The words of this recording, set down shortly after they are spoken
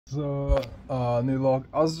Nilog,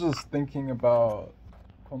 I was just thinking about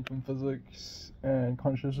quantum physics and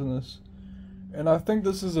consciousness, and I think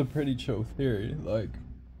this is a pretty chill theory. Like,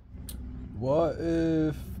 what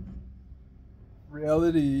if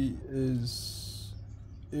reality is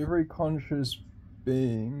every conscious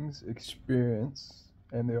being's experience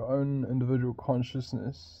and their own individual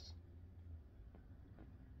consciousness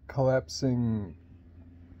collapsing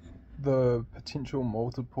the potential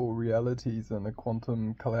multiple realities in a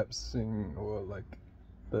quantum collapsing, or like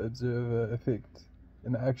the observer effect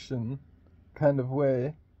in action kind of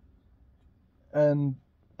way, and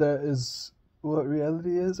that is what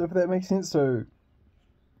reality is, if that makes sense. So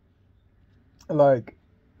like,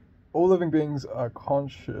 all living beings are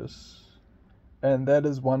conscious, and that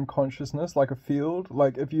is one consciousness, like a field.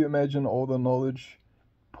 Like, if you imagine all the knowledge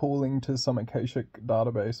pooling to some akashic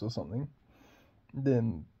database or something,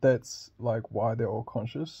 then that's like why they're all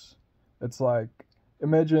conscious. It's like,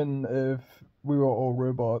 imagine if we were all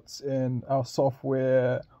robots and our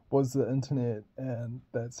software was the internet, and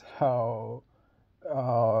that's how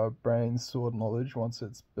our brains stored knowledge once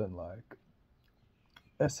it's been like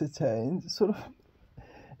ascertained, sort of.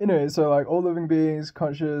 Anyway, so like all living beings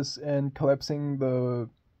conscious and collapsing the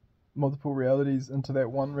multiple realities into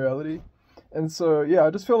that one reality. And so yeah, I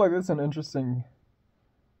just feel like that's an interesting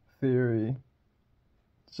theory.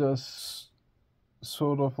 Just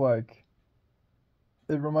sort of like,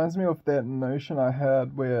 it reminds me of that notion I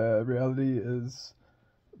had where reality is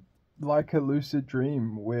like a lucid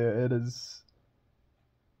dream, where it is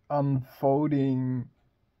unfolding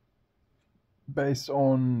based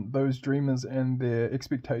on those dreamers and their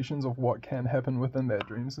expectations of what can happen within that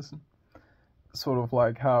dream system. Sort of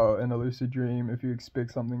like how in a lucid dream, if you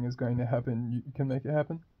expect something is going to happen, you can make it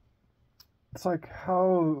happen. It's like,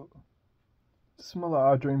 how similar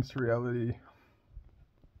are dreams to reality?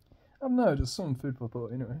 I don't know, just some food for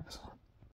thought, anyways.